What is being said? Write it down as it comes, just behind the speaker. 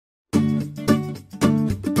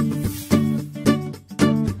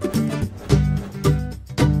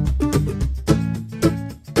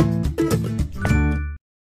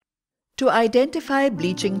to identify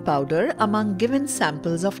bleaching powder among given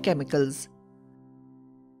samples of chemicals.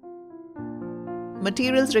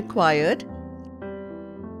 Materials required.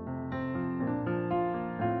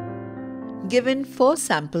 Given 4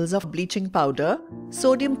 samples of bleaching powder,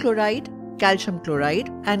 sodium chloride, calcium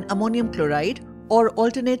chloride and ammonium chloride or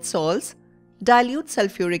alternate salts, dilute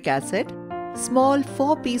sulfuric acid, small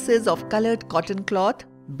 4 pieces of colored cotton cloth,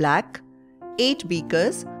 black, 8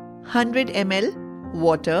 beakers, 100 ml,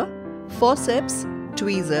 water, forceps,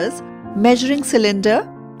 tweezers, measuring cylinder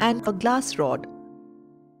and a glass rod.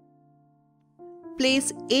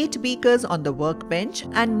 Place 8 beakers on the workbench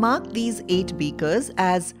and mark these 8 beakers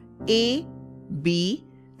as A, B,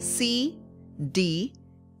 C, D,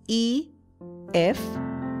 E, F,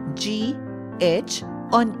 G, H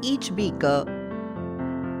on each beaker.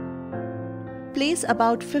 Place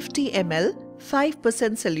about 50 ml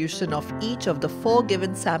 5% solution of each of the 4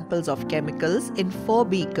 given samples of chemicals in 4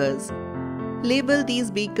 beakers. Label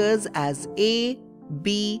these beakers as A,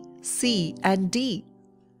 B, C and D.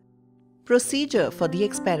 Procedure for the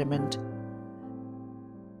experiment.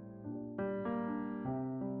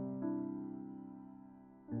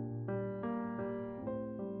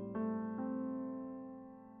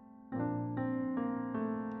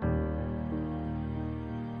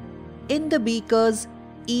 In the beakers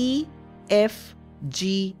E, F,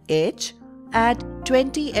 G, H, add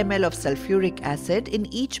 20 ml of sulfuric acid in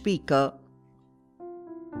each beaker.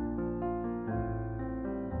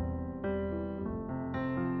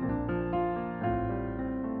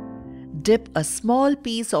 Dip a small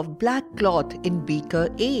piece of black cloth in beaker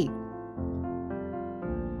A.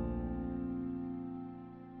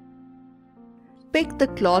 Pick the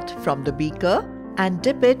cloth from the beaker and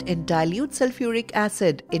dip it in dilute sulfuric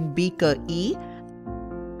acid in beaker E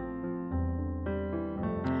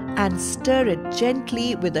and stir it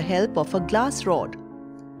gently with the help of a glass rod.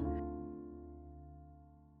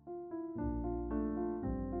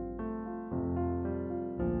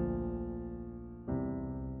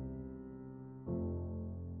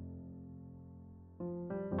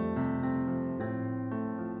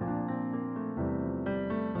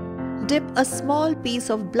 Dip a small piece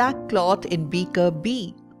of black cloth in beaker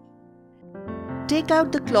B. Take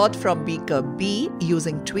out the cloth from beaker B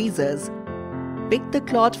using tweezers. Pick the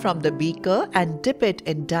cloth from the beaker and dip it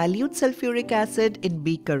in dilute sulfuric acid in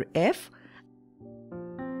beaker F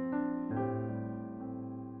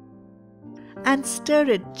and stir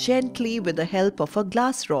it gently with the help of a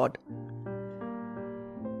glass rod.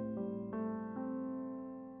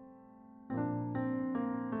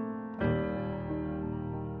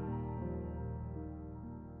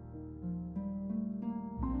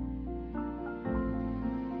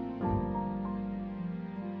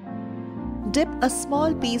 Dip a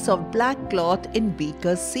small piece of black cloth in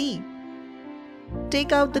beaker C.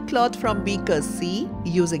 Take out the cloth from beaker C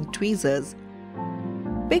using tweezers.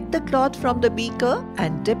 Pick the cloth from the beaker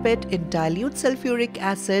and dip it in dilute sulfuric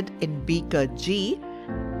acid in beaker G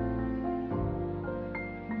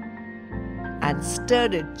and stir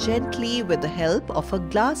it gently with the help of a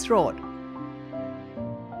glass rod.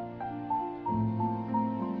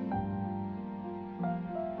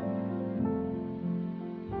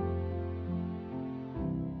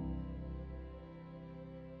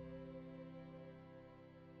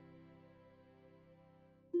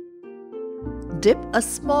 Dip a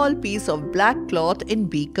small piece of black cloth in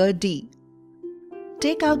beaker D.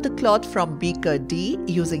 Take out the cloth from beaker D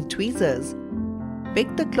using tweezers.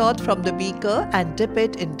 Pick the cloth from the beaker and dip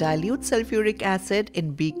it in dilute sulfuric acid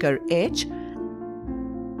in beaker H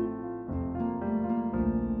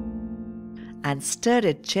and stir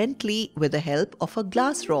it gently with the help of a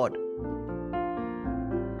glass rod.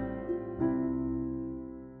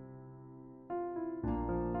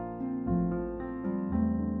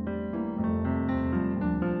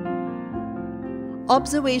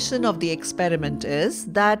 Observation of the experiment is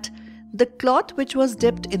that the cloth which was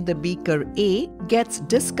dipped in the beaker A gets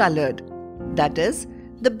discolored. That is,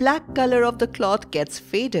 the black color of the cloth gets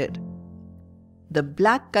faded. The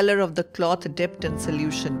black color of the cloth dipped in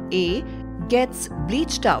solution A gets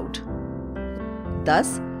bleached out.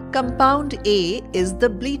 Thus, compound A is the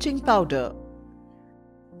bleaching powder.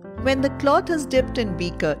 When the cloth is dipped in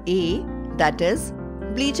beaker A, that is,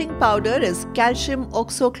 bleaching powder is calcium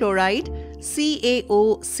oxochloride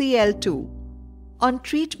CaOCl2. On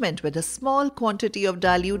treatment with a small quantity of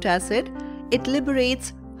dilute acid, it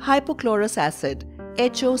liberates hypochlorous acid,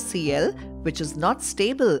 HOCl, which is not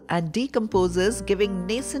stable and decomposes, giving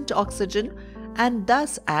nascent oxygen and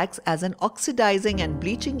thus acts as an oxidizing and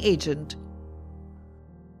bleaching agent.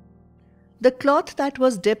 The cloth that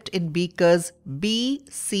was dipped in beakers B,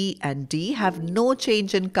 C and D have no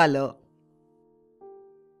change in color.